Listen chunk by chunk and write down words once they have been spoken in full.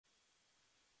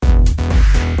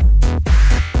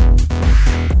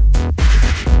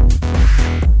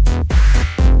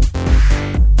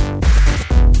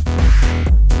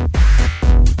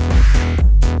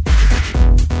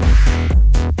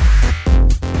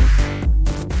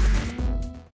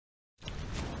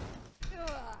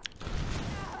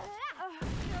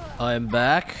I'm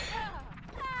back.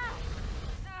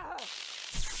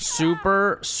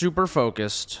 Super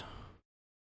focused.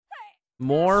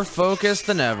 More focused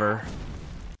than ever.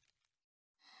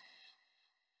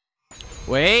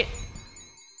 Wait.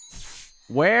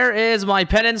 Where is my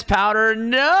penance powder?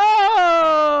 No!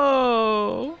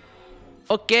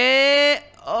 Okay.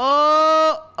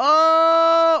 Oh,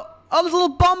 those little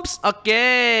bumps.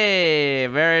 Okay.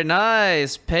 Very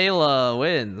nice. Pela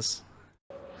wins.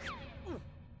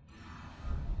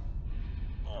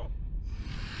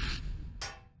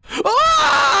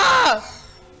 Ah!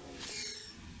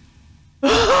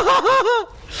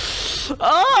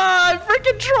 I'm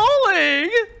freaking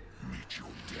trolling.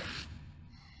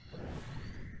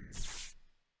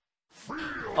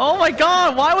 Oh my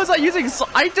god, why was I using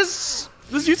I just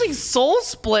was using Soul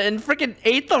Split and freaking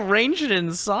ate the ranged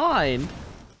inside.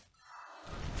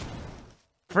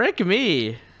 Frick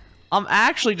me. I'm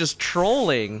actually just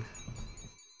trolling.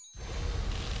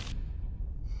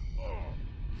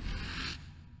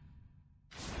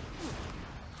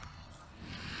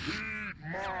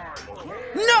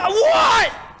 No,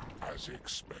 what? As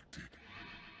expected.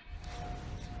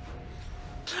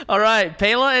 All right,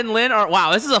 Pela and Lynn are.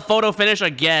 Wow, this is a photo finish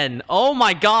again. Oh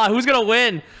my god, who's gonna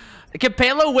win? Can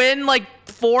Pela win like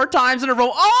 4 times in a row?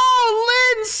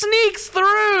 Oh, Lynn sneaks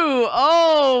through.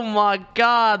 Oh my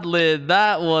god, Lynn,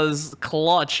 that was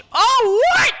clutch. Oh,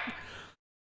 what?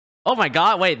 Oh my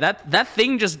god, wait, that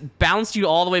thing just bounced you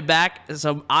all the way back.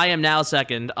 So I am now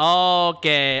second.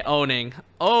 Okay, owning.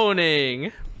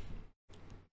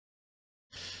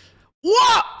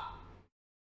 What?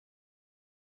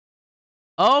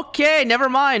 Okay, never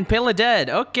mind. Pela dead.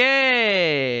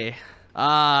 Okay.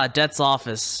 Death's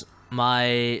office.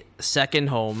 My second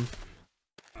home.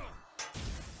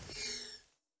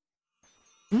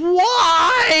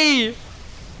 Why?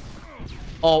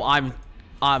 Oh,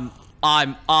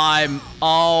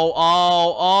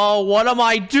 oh, what am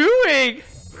I doing?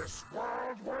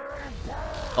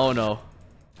 Oh no.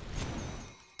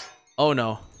 Oh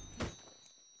no.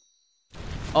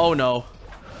 Oh no.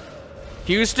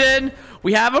 Houston,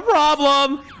 we have a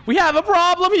problem. We have a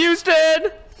problem, Houston.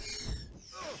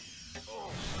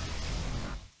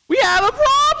 We have a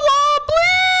problem,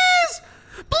 please.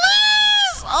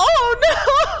 Please. Oh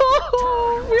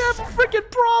no. We have a freaking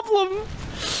problem.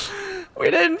 We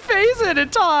didn't phase it in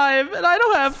time, and I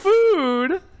don't have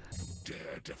food.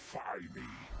 Dare defy me.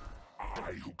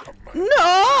 I who command.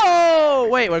 No.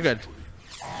 Wait, we're good.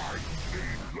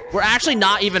 We're actually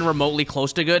not even remotely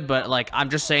close to good, but like I'm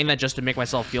just saying that just to make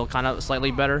myself feel kind of slightly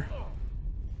better.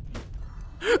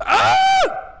 Ah!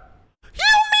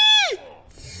 Heal me!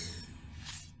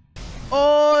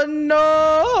 Oh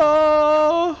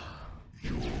no!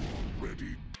 You're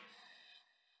ready.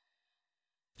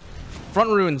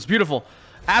 Front runes, beautiful,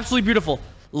 absolutely beautiful,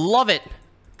 love it.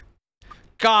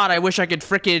 God, I wish I could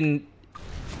frickin'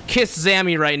 kiss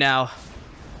Zammy right now.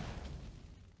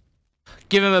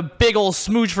 Give him a big ol'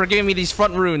 smooch for giving me these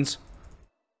front runes.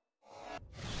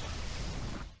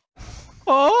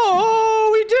 Oh,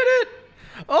 we did it!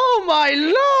 Oh my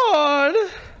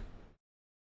lord!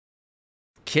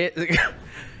 Kid,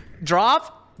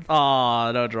 drop?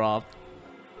 Oh, no drop.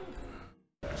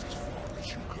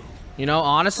 You know,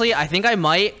 honestly, I think I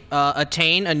might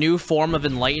attain a new form of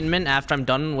enlightenment after I'm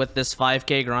done with this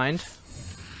 5K grind.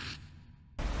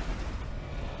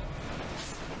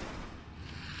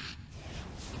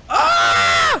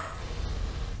 Ah!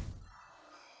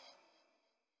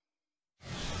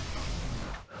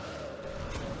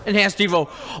 Enhanced Devo.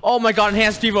 Oh my god,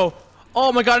 Enhanced Devo.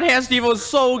 Oh my god, Enhanced Devo is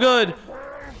so good.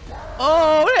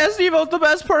 Oh, Enhanced Devo is the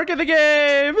best perk in the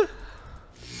game.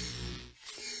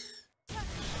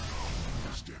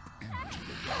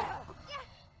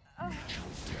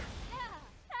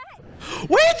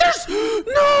 Wait, there's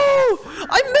no!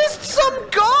 I missed some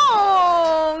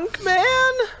gunk,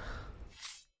 man.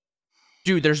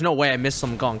 Dude, there's no way I missed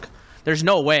some gunk. There's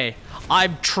no way.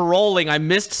 I'm trolling. I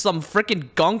missed some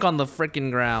freaking gunk on the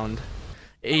freaking ground.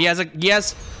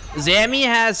 Zammy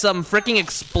has some freaking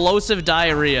explosive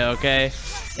diarrhea, okay?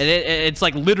 And it's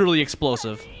like literally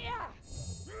explosive.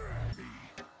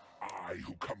 I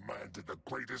who commanded the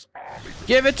greatest army.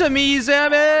 Give it to me,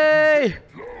 Zammy!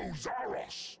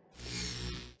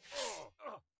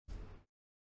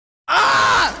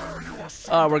 Ah!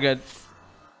 Oh, we're good.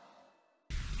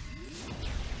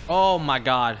 Oh my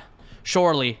god.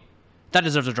 Surely. That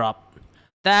deserves a drop.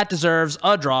 That deserves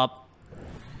a drop.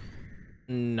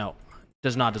 No.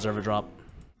 Does not deserve a drop.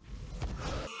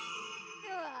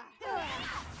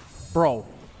 Bro.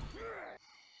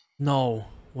 No.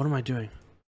 What am I doing?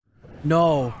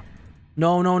 No.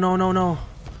 No, no, no, no, no.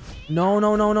 No,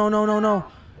 no, no, no, no, no, no.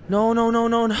 No, no, no,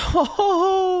 no,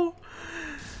 no.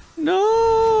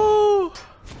 No.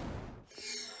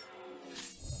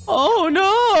 Oh,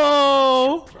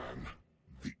 no.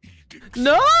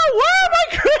 No, where are my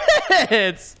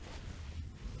crits?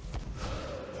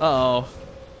 Uh-oh.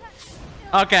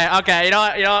 Okay, okay. You know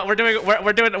what? We're doing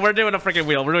a freaking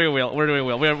wheel. We're doing a wheel. We're doing a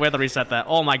wheel. We have to reset that.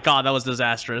 Oh my god, that was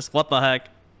disastrous. What the heck?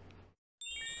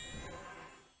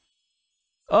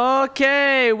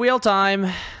 Okay, wheel time.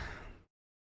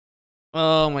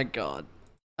 Oh my god.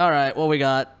 All right, what we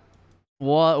got?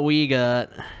 What we got?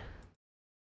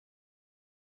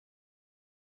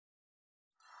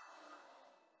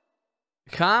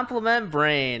 Compliment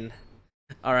Brain.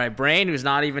 All right, Brain, who's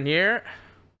not even here.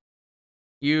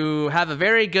 You have a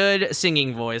very good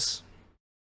singing voice.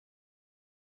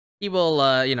 He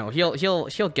will, you know,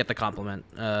 he'll get the compliment,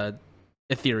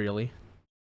 ethereally.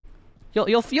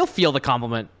 You'll feel the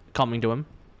compliment coming to him.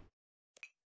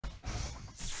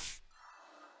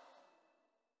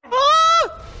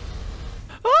 Ah!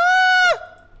 Ah!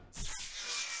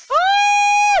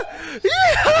 Ah!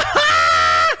 Yeah!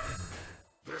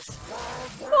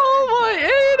 Oh my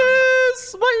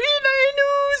anus! My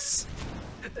anus!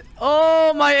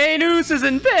 Oh, my anus is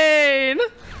in pain!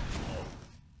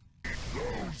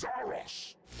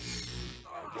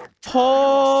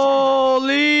 Holy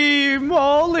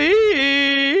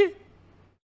moly!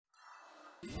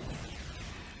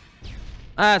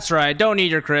 That's right, don't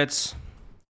need your crits.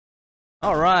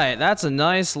 Alright, that's a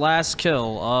nice last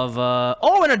kill of,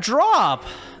 oh, and a drop!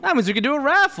 That means we can do a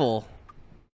raffle.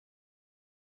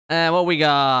 And what we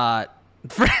got?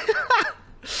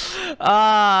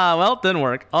 Well, it didn't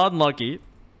work. Unlucky.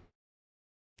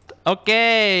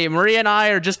 Okay, Maria and I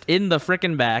are just in the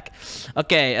frickin' back.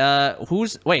 Okay,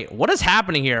 wait, what is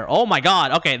happening here? Oh my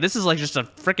god, okay, this is like just a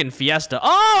frickin' fiesta.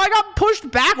 Oh, I got pushed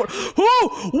backward.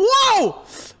 Whoa!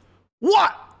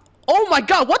 What? Oh my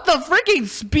god, what the frickin'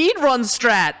 speedrun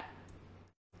strat?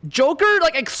 Joker,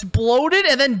 like, exploded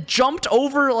and then jumped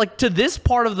over, like, to this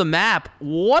part of the map.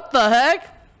 What the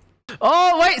heck?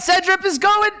 Oh, wait, Cedrip is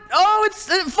going. Oh, it's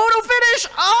photo finish.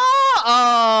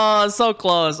 Oh, so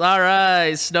close. All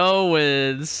right, Snow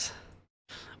wins.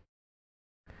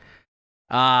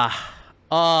 Oh,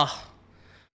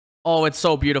 it's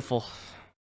so beautiful.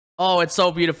 Oh, it's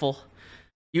so beautiful.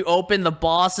 You open the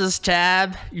bosses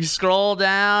tab, you scroll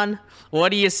down. What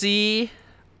do you see?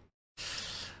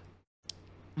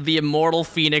 The Immortal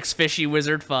Phoenix Fishy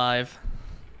Wizard 5.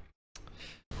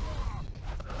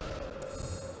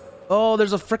 Oh,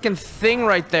 there's a freaking thing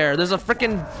right there. There's a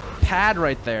freaking pad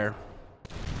right there.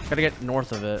 Gotta get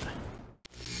north of it.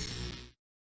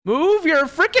 Move your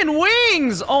freaking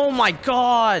wings! Oh my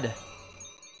god!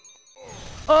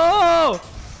 Oh!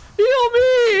 Heal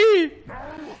me!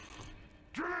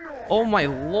 Oh my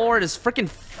lord, is freaking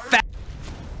fat.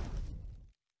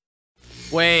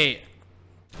 Wait.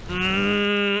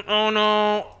 Oh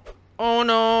no. Oh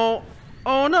no.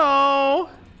 Oh no.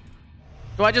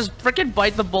 Do I just freaking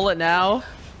bite the bullet now?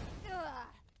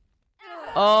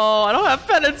 Oh, I don't have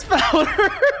penance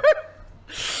powder.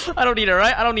 I don't need it,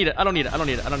 right? I don't need it. I don't need it. I don't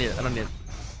need it. I don't need it. I don't need it.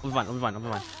 I'll be fine. I'll be fine. I'll be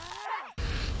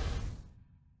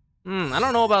fine. I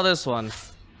don't know about this one.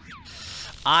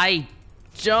 I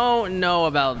don't know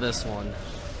about this one.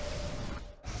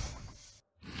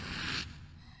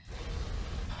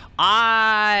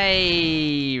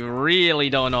 I really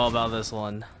don't know about this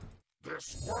one.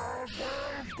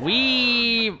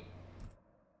 We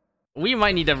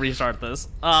might need to restart this.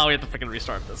 Oh, we have to freaking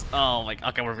restart this. Oh my,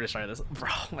 okay, we're restarting this. Bro,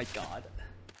 oh my god.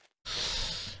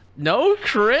 No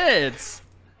crits.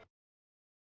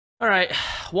 All right,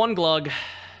 one glug.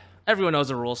 Everyone knows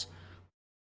the rules.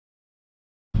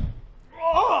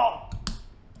 Oh!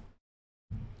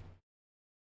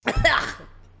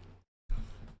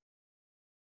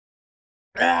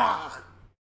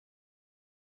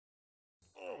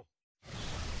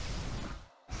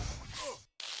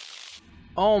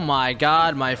 Oh my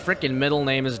god, my freaking middle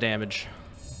name is Damage.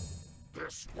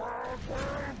 This world will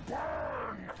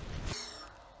burn.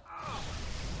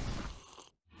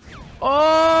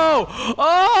 Oh!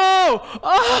 Oh!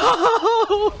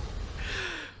 Oh!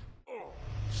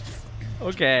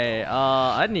 Okay,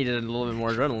 I needed a little bit more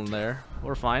adrenaline there.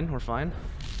 We're fine, we're fine.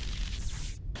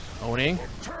 Owning.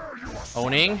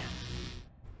 Owning.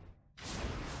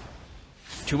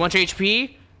 Too much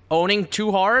HP. Owning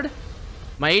too hard.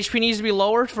 My HP needs to be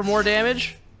lower for more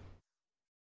damage.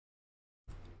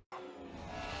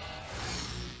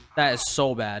 That is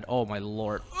so bad. Oh my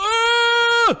lord.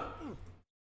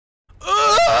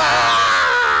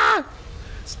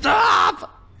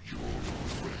 Stop!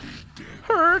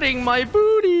 Hurting my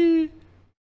booty.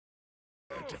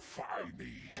 Defy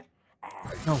me.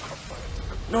 I No.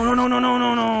 No, no, no, no, no,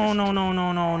 no, no, no,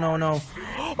 no, no, no, no.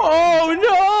 Oh,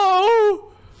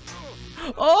 no!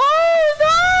 Oh,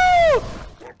 no!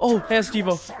 Oh, hey,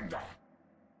 Steve-O.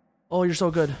 Oh, you're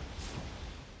so good.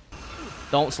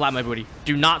 Don't slap my booty.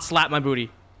 Do not slap my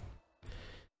booty.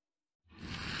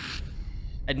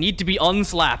 I need to be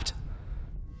unslapped.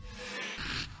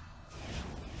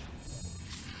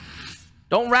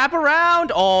 Don't wrap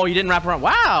around. Oh, you didn't wrap around.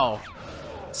 Wow.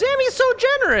 Sammy's so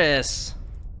generous.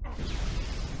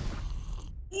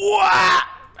 What?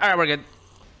 All right, we're good.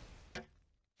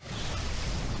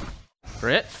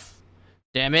 Crit.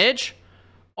 Damage.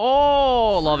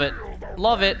 Oh, love it.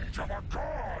 Love it.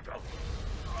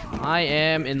 I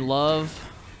am in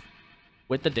love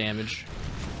with the damage.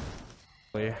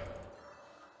 What?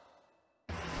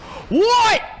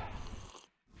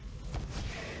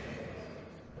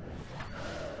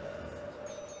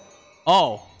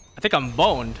 Oh, I think I'm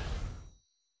boned.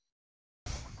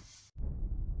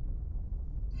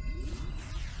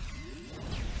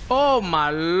 Oh my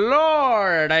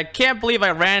lord, I can't believe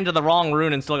I ran to the wrong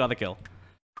rune and still got the kill.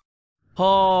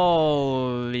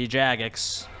 Holy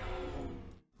Jagex.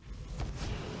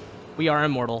 We are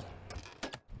immortal.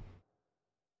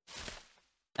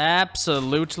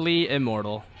 Absolutely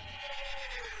immortal.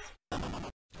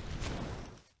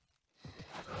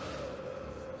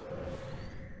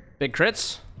 Big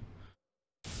crits.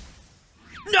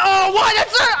 No, what?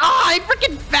 That's a, oh, I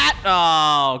freaking fat.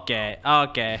 Oh, okay,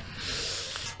 okay.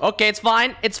 Okay, it's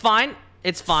fine. It's fine.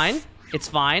 It's fine. It's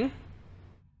fine.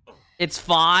 It's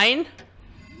fine.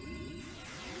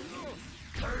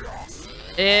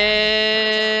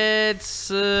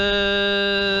 It's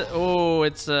oh,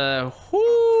 it's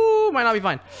whoo, might not be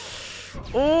fine.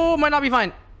 Oh, might not be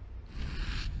fine.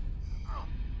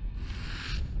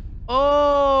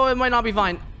 Oh, it might not be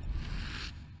fine.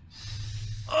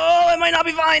 Oh, it might not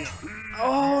be fine.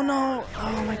 Oh no.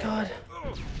 Oh my god.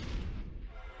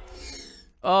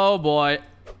 Oh boy.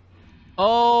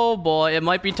 Oh boy, it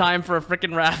might be time for a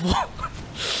freaking raffle.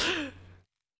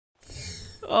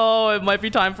 Oh, it might be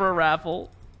time for a raffle.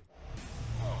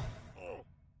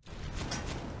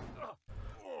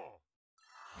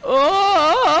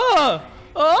 Oh!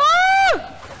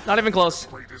 Oh! Not even close.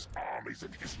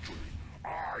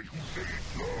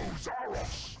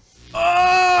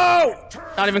 Oh!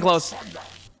 Not even close.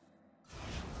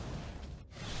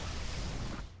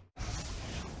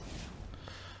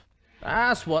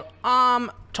 That's what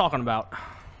I'm talking about.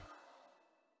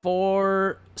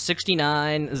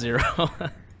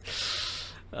 469-0.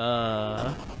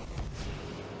 Oh!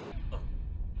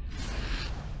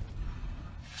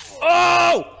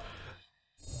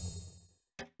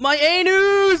 My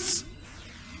anus!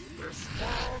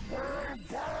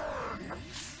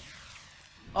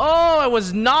 Oh, I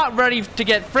was not ready to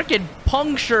get frickin'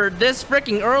 punctured this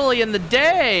frickin' early in the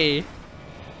day.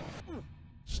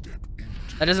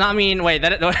 That does not mean, wait,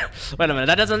 that, wait a minute,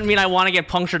 that doesn't mean I want to get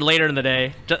punctured later in the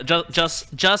day.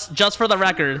 Just for the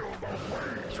record.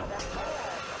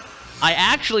 I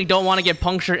actually don't want to get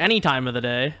punctured any time of the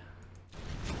day.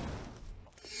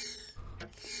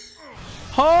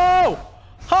 Oh!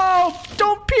 Oh!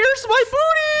 Don't pierce my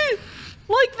booty!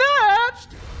 Like that!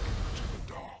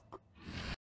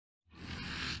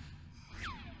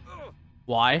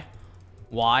 Why?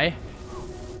 Why?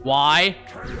 Why?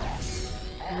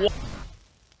 What?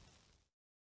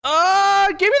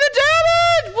 Give me the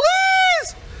damage,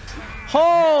 please!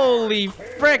 Holy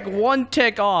frick, one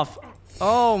tick off.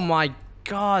 Oh my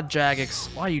god,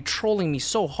 Jagex. Why are you trolling me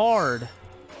so hard?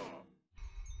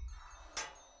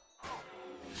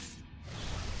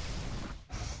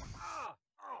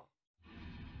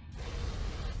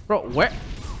 Bro, where?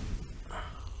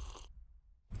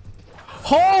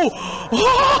 Oh!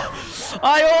 Oh!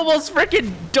 I almost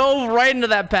freaking dove right into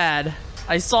that pad.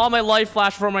 I saw my life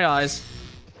flash before my eyes.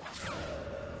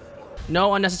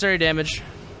 No unnecessary damage.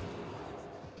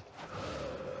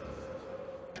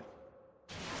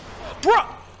 Bro!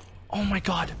 Oh my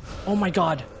god. Oh my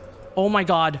god. Oh my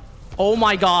god. Oh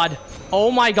my god.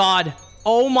 Oh my god.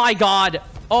 Oh my god.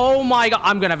 Oh my god.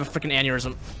 I'm gonna have a freaking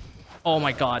aneurysm. Oh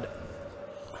my god.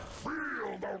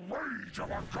 Feel the rage of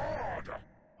a god.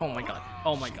 Oh my god.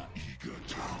 Oh my god.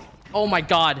 Oh my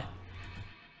god.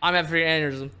 I'm having a freaking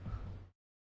aneurysm.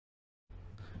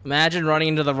 Imagine running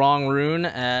into the wrong rune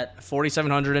at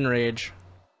 4700 Enrage.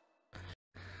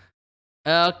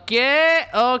 Okay,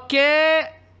 okay.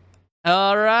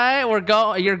 All right,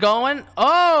 you're going.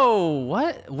 Oh,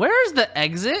 what? Where's the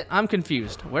exit? I'm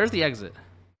confused. Where's the exit?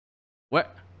 Where?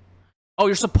 Oh,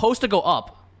 you're supposed to go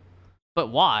up.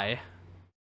 But why?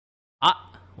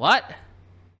 What?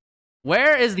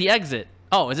 Where is the exit?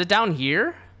 Oh, is it down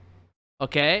here?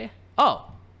 Okay. Oh.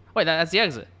 Wait, that's the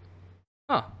exit.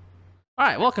 Huh.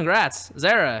 Alright, well, congrats.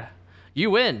 Zara, you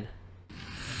win.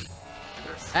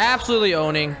 Absolutely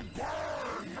owning.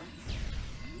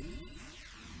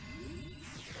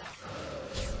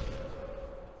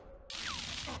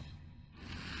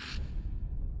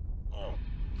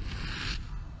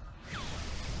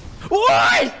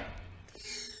 What?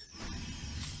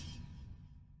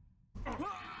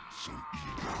 So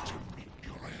eager to meet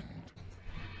your end.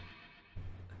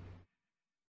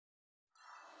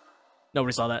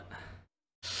 Nobody saw that.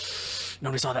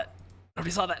 Nobody saw that.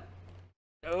 Nobody saw that.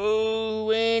 No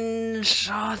one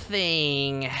saw a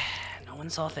thing. No one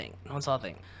saw a thing. No one saw a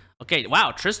thing. Okay,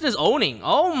 wow, Tristan is owning.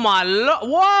 Oh my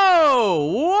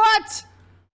whoa! What?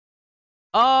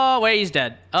 Oh, wait, he's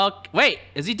dead. Wait,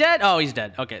 is he dead? Oh, he's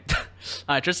dead. Okay.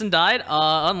 Alright, Tristan died.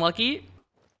 Unlucky.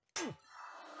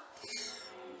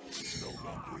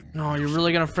 No, you're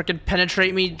really gonna freaking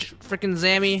penetrate me, freaking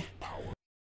Zammy?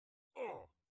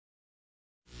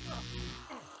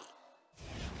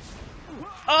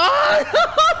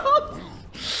 Oh!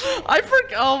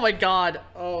 Oh my god.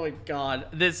 Oh my god.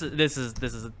 This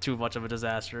is too much of a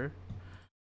disaster.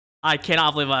 I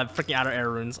cannot believe I have freaking outer air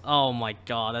runes. Oh my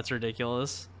god, that's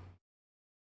ridiculous.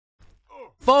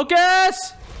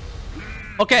 Focus!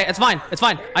 Okay, it's fine. It's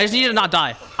fine. I just need to not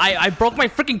die. I broke my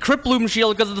freaking Crypt Bloom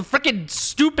shield because of the freaking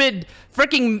stupid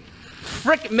freaking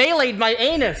melee'd my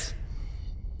anus.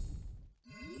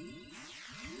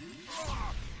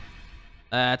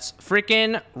 That's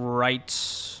freaking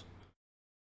right.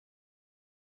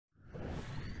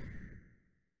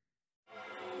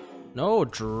 No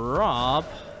drop.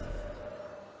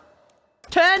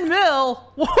 10 mil?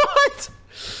 What?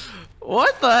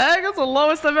 What the heck? That's the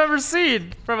lowest I've ever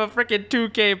seen from a freaking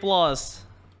 2K plus.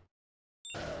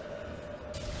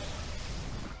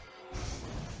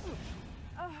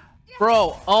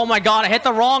 Bro, oh my god, I hit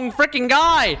the wrong freaking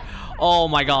guy. Oh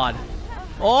my god.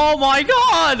 Oh my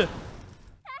god.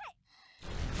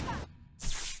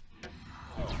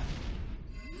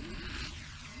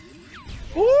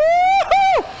 Woo!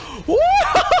 Woo!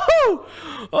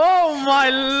 Oh my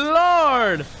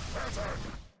lord!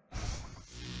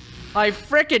 My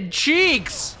frickin'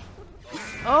 cheeks!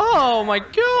 Oh my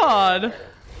god!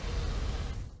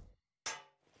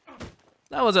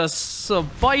 That was a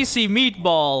spicy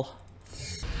meatball.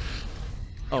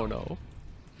 Oh no.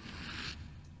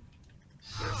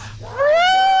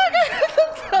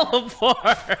 Teleport!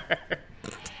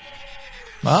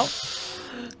 Well,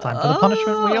 time for the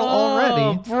punishment wheel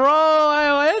already. Bro,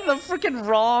 I hit the freaking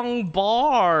wrong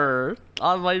bar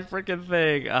on my freaking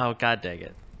thing. Oh, god dang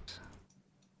it.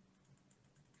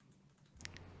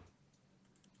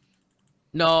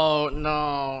 No,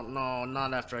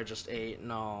 not after I just ate.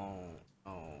 No,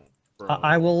 bro.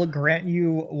 I will grant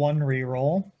you one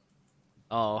reroll.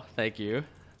 Oh, thank you.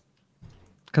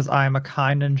 Because I am a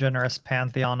kind and generous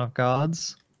pantheon of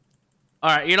gods.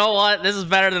 Alright, you know what? This is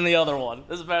better than the other one.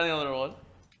 Let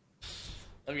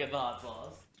me get the hot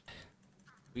sauce.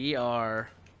 We are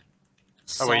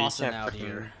saucing out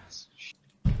here.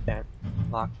 Can't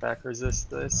lockback resist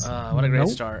this. What a great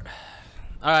start.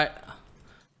 Alright.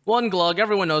 One glug,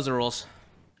 everyone knows the rules.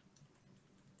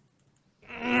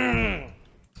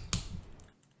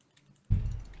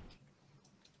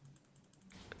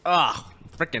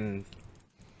 Frickin'.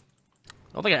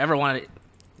 I don't think I ever want to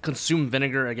consume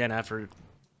vinegar again after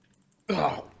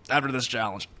this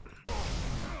challenge.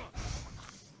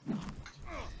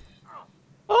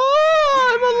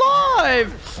 Oh, I'm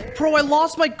alive! Bro, I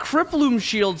lost my Crypt Bloom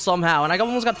shield somehow, and I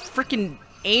almost got freaking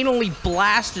anally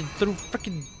blasted through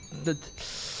freaking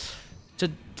to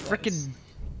freaking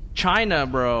China,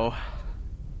 bro.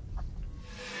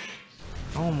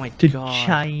 Oh my god.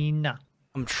 China.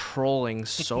 I'm trolling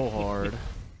so hard.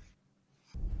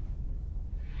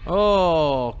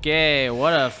 Oh, okay,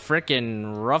 what a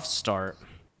freaking rough start.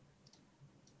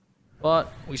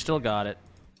 But we still got it.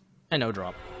 And no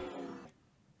drop.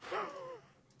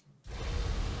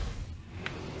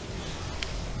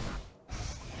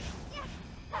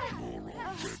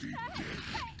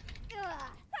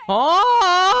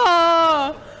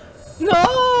 Oh! No!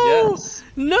 Yes.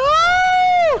 No!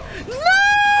 No!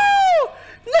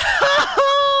 No!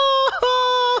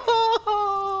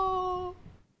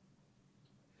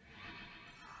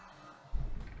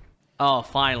 Oh,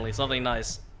 finally, something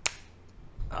nice.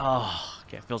 Oh,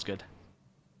 okay, feels good.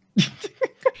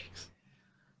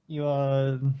 You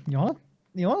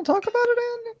wanna talk about it,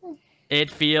 Andy?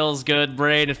 It feels good,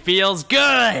 brain. It feels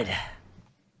good.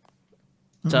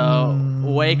 So,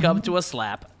 wake up to a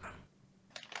slap.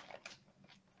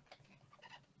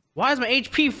 Why is my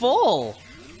HP full?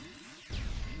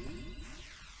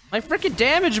 My freaking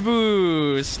damage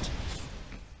boost!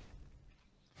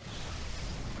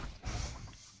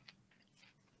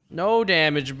 No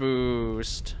damage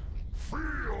boost.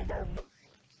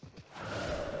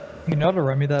 You know how to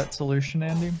run me that solution,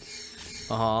 Andy?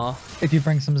 Uh-huh. If you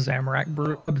bring some Zamorak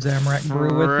brew with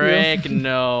you. Frick,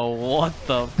 no. What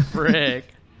the frick?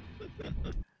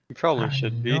 You probably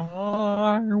should be.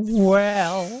 I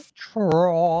will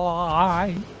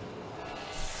try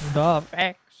the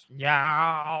fix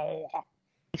now.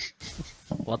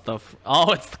 What the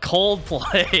oh, it's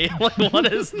Coldplay. Like,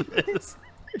 what is this?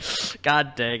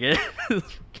 God dang it.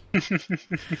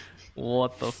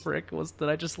 What the frick did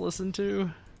I just listen to?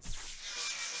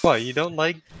 What, you don't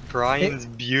like Brian's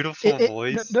beautiful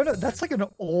voice? No, that's like an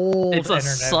old internet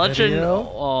such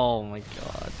video. Oh my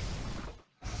god.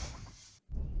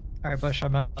 Alright, Bush,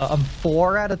 I'm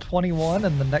 4 out of 21,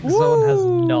 and the next zone has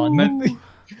none.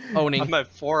 Owning. I'm at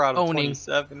 4 out of Owning.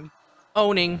 27.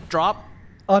 Owning. Drop.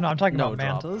 Oh no, I'm talking No,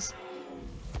 about drop. mantas.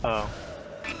 Oh.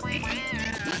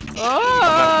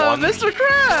 Oh, I'm at 1. Mr.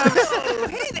 Krabs! Oh,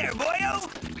 hey there,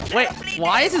 boyo! Wait,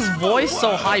 why is his voice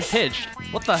so high pitched?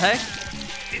 What the heck?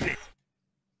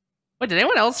 Wait, did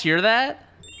anyone else hear that?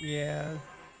 Yeah.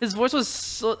 His voice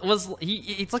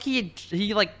it's like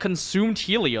he like consumed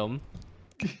helium.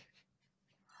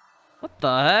 What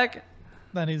the heck?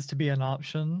 That needs to be an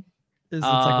option. It's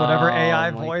like whatever AI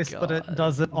my voice, but it God.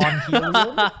 does it on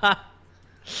helium.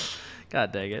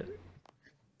 God dang it.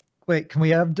 Wait, can we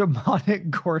have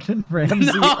demonic Gordon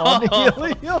Ramsay No! on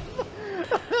helium?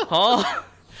 Huh?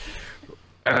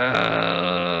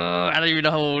 I don't even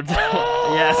know.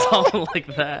 Yeah, something like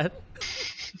that.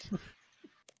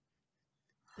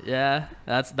 Yeah,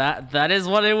 that is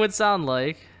what it would sound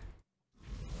like.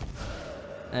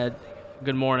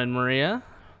 Good morning, Maria.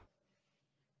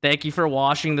 Thank you for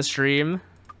watching the stream.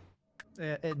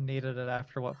 It needed it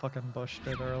after what fucking Bush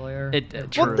did earlier.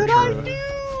 True, What did true. I do?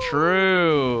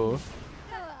 True.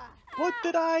 What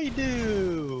did I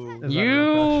do? Is that a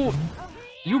real question?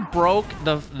 You broke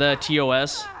the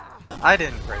TOS. I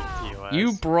didn't break TOS.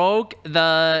 You broke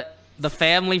the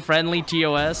family-friendly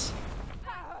TOS.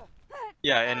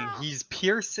 Yeah, and he's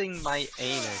piercing my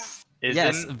anus.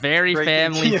 Yes, very breaking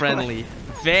family-friendly.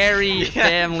 Very Yeah.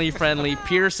 family-friendly.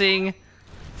 Piercing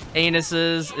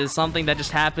anuses is something that just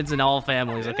happens in all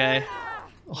families, okay?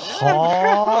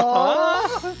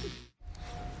 Huh?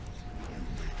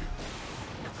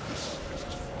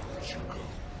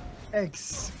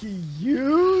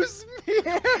 Excuse me?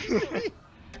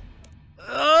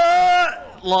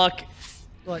 Look.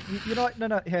 Look, you know what?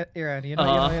 No, here, Andy. You know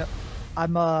what?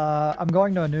 I'm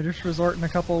going to a nudist resort in a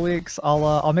couple of weeks.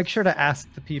 I'll make sure to ask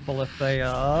the people if they do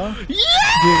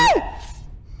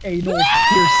anal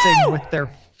piercing with their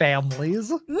families.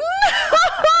 No,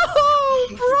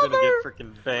 You're gonna get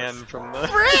freaking banned from the.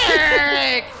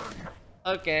 Frick!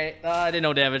 Okay, I didn't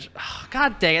know damage. Oh,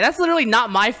 God dang it, that's literally not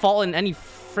my fault in any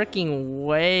freaking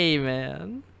way,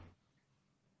 man.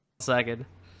 Second.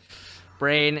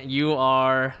 Brain, you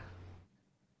are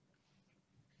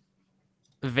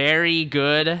very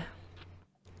good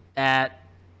at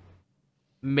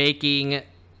making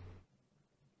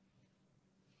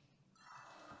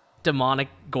demonic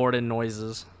Gordon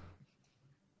noises.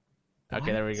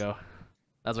 Okay, there we go.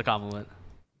 That's a compliment.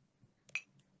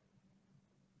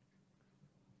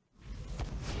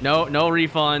 No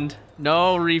refund.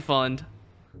 No refund.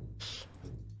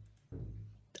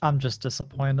 I'm just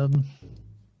disappointed.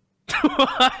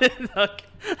 Okay,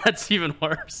 that's even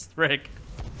worse, Rick.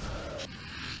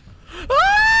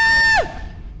 Ah!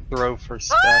 Throw for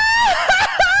spec.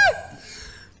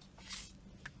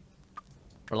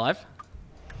 We're live?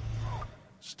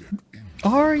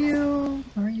 Are you?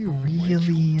 Are you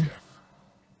really?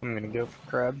 I'm gonna go for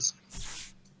crabs.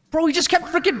 Bro, he just kept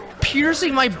freaking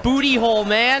piercing my booty hole,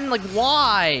 man. Like,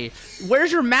 why?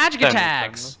 Where's your magic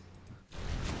attacks?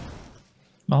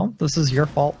 Well, this is your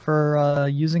fault for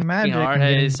using magic hard, and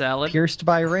hey, getting salad. pierced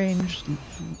by range,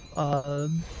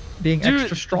 being Dude,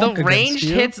 extra strong the against range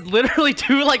you. hits literally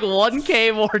do like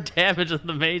 1k more damage than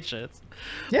the mage hits.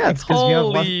 Yeah, it's because you have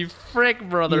Holy frick,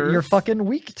 brother. you're fucking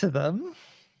weak to them.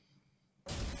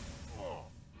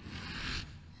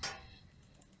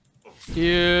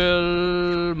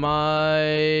 Kill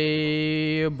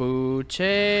my booty.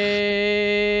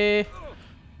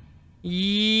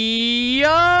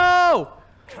 Yo!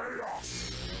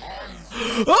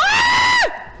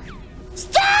 Ah!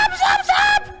 Stop! Stop!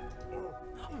 Stop!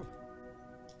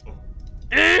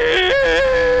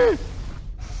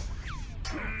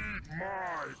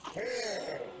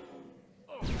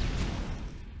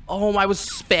 Oh, I was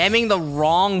spamming the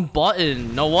wrong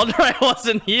button. No wonder I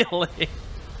wasn't healing.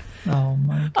 Oh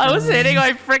my god. I was hitting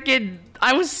my freaking.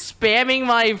 I was spamming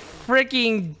my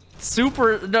freaking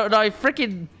super. No, my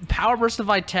freaking power burst of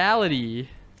vitality.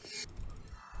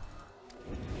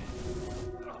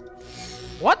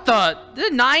 What the?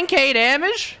 Did 9k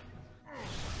damage?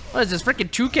 What is this? Freaking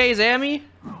 2k Zammy?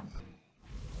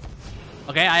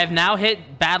 Okay, I have now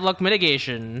hit bad luck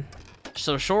mitigation.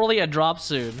 So surely a drop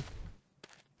soon.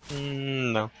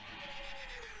 No.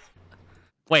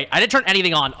 Wait, I didn't turn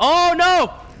anything on. Oh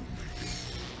no!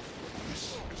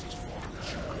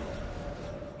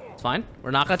 It's fine.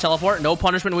 We're not gonna teleport. No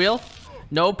punishment wheel.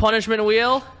 No punishment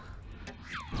wheel.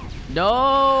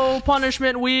 No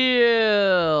punishment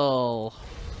wheel.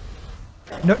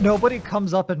 No, nobody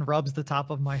comes up and rubs the top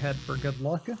of my head for good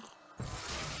luck.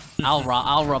 I'll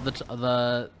rub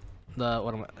the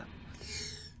what am I?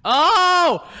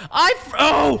 Oh!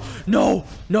 Oh! No!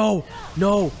 No!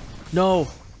 No! No!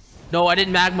 No! I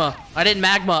didn't magma. I didn't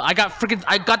magma. I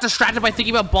got distracted by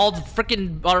thinking about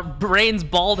our brain's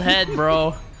bald head,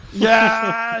 bro.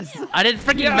 Yes! I didn't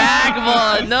freaking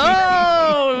magma.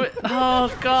 No!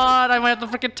 Oh god! I might have to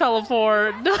freaking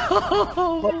teleport.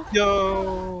 No!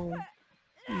 Yo!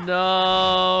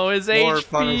 No! His More HP.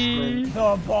 punishment.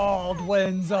 The bald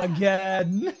wins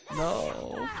again.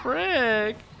 No,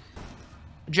 frick.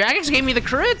 Jagex gave me the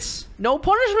crits. No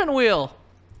punishment wheel.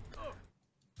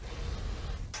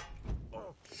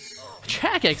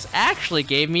 Jagex actually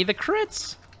gave me the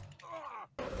crits.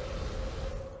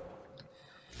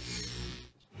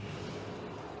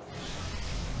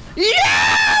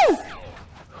 Yeah!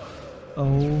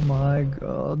 Oh my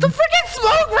god. The freaking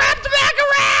smoke wrapped back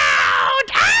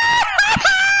around!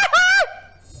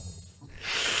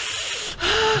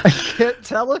 I can't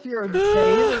tell if you're in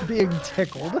pain or being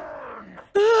tickled.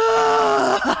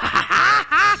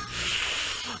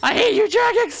 I hate you,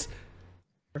 Jagex!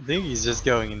 I think he's just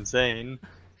going insane.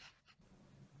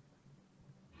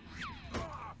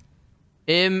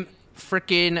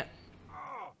 Freaking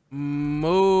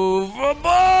movable!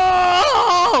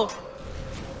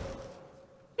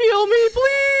 Heal me,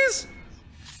 please!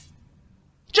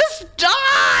 Just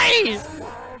die!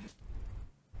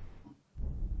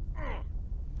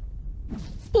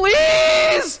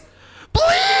 Please!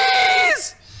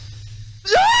 Please!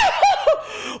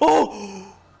 Oh!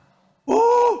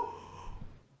 Oh!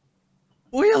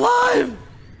 We alive!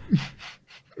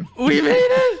 We made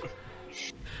it!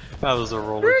 That was a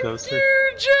roller coaster.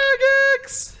 You,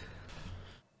 Jagex!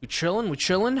 We chillin'? We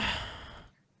chillin'?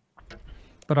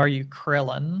 But are you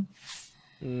Krillin?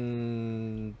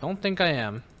 Don't think I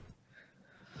am.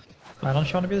 Why don't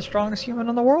you want to be the strongest human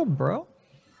in the world, bro?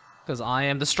 Because I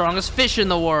am the strongest fish in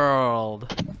the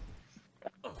world.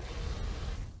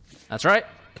 That's right.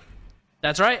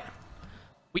 That's right.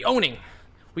 We owning.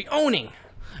 We owning.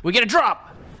 We get a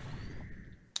drop.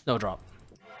 No drop.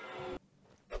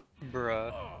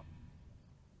 Bruh.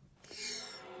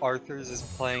 Arthur's is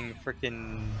playing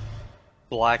frickin'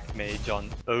 Black Mage on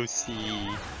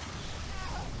OCE.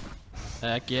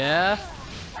 Heck yeah.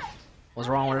 What's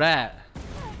wrong with that?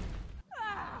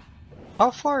 How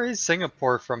far is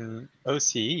Singapore from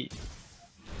OCE?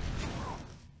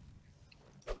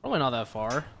 Probably not that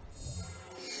far.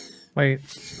 Wait,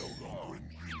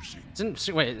 Isn't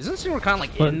Singapore kind of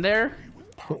like in there?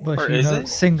 but Or you is know, it?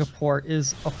 Singapore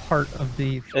is a part of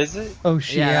the Is it?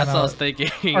 Oceania Yeah, that's what I was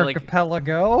thinking. Like,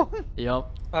 archipelago. yep.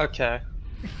 Okay.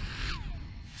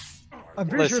 I'm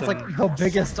pretty sure it's like the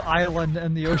biggest island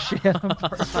in the Oceania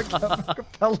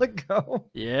archipelago.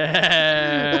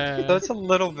 Yeah. So it's a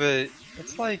little bit.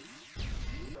 It's like.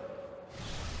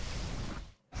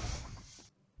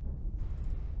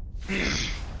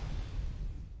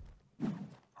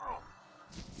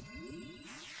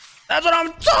 That's what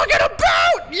I'm talking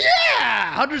about!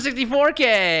 Yeah!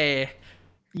 164k!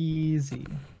 Easy.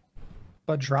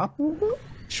 But drop?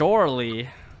 Surely.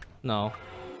 No.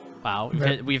 Wow,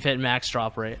 we've hit max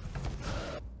drop rate.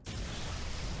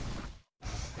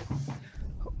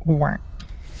 Wah.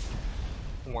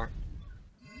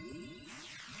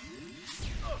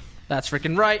 That's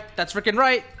freaking right. That's freaking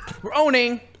right. We're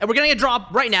owning, and we're getting a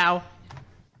drop right now.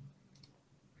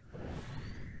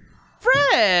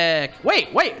 Frick!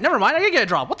 Wait, never mind. I did get a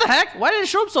drop. What the heck? Why did it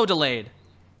show up so delayed?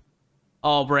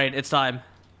 Oh, brain, it's time.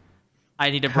 I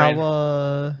need a brain.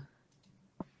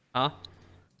 Huh?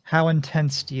 How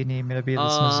intense do you need me to be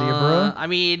this zebra? I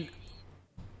mean,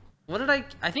 what did I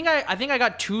think I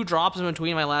got 2 drops in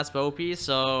between my last bow piece,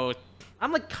 so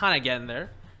I'm like kind of getting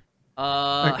there.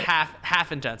 Okay.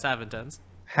 half intense.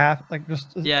 Half, like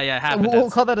just Yeah, half We'll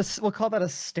intense. call that a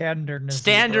standard.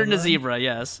 Standard then. Nazebra,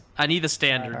 yes. I need the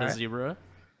standard Alright. Nazebra.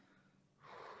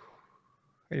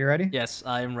 Are you ready? Yes,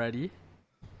 I am ready.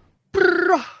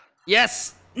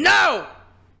 Yes! No!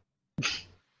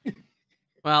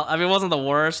 Well, I mean, it wasn't the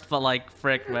worst, but like,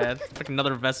 frick, man. Frick,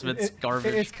 another investment's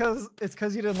garbage. It's cause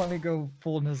you didn't let me go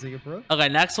full in a zebra. Okay,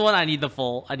 next one, I need the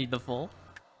full. I need the full.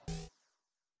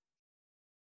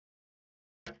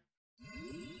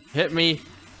 Hit me.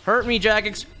 Hurt me,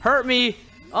 Jagex. Hurt me.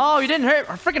 Oh, you didn't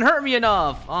freaking hurt me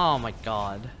enough. Oh my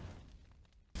god.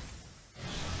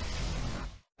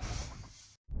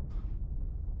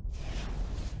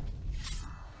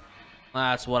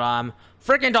 That's what I'm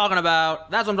freaking talking about.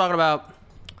 That's what I'm talking about.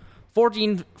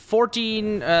 40, what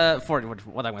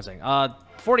am I saying?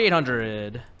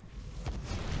 4,800.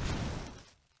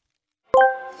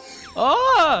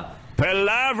 Oh!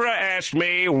 Palavra asked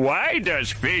me, why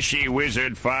does Fishy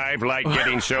Wizard 5 like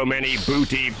getting so many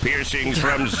booty piercings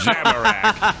from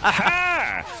Zamorak?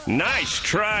 Ha! Nice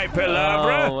try,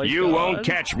 Palavra. Oh you won't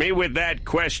catch me with that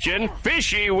question.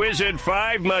 Fishy Wizard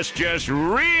 5 must just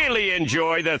really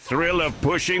enjoy the thrill of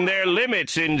pushing their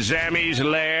limits in Zammy's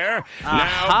lair.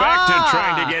 Now back to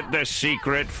trying to get the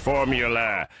secret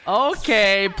formula.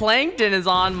 Okay, Plankton is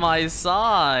on my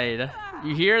side.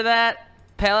 You hear that?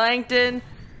 Plankton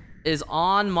is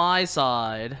on my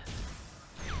side.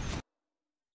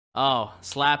 Oh,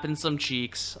 slapping some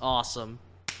cheeks. Awesome.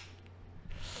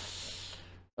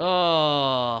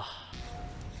 Oh.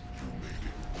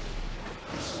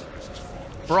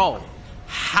 Bro,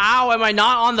 how am I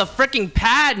not on the freaking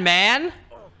pad, man?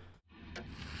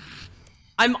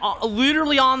 I'm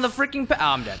literally on the freaking pad. Oh,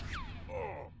 I'm dead.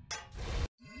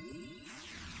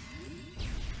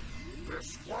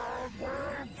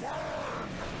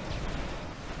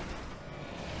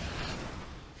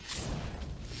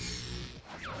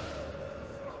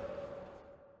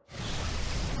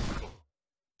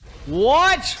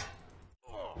 What?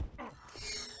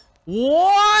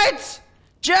 What?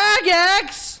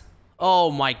 Jagex? Oh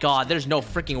my god, there's no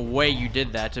freaking way you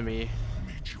did that to me.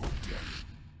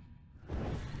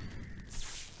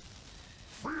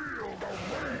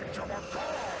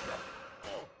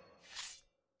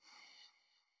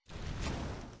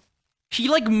 He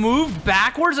like moved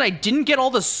backwards and I didn't get all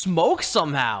the smoke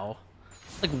somehow.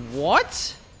 Like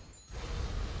what?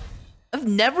 I've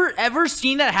never ever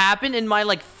seen that happen in my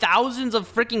like thousands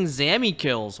of freaking Zammy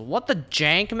kills. What the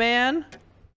jank, man?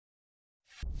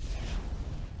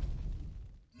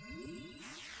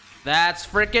 That's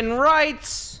freaking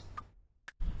right.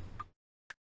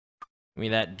 Give me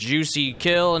that juicy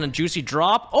kill and a juicy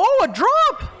drop. Oh, a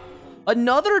drop!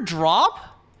 Another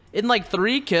drop? In like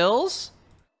 3 kills?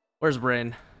 Where's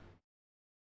Brain?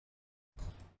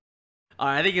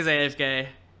 Alright, I think he's AFK.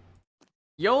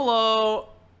 YOLO!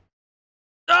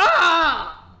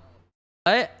 Ah!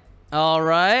 All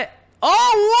right.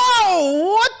 Oh,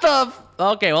 whoa! What the?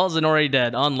 Okay, well, Zen already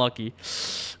dead. Unlucky.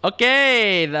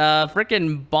 Okay, the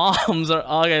freaking bombs are.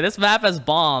 Okay, this map has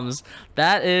bombs.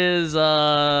 That is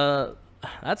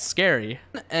that's scary.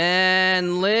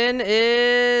 And Lynn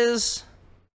is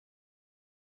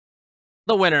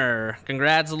the winner.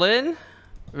 Congrats, Lynn.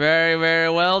 Very, very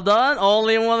well done.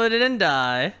 Only one that didn't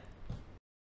die.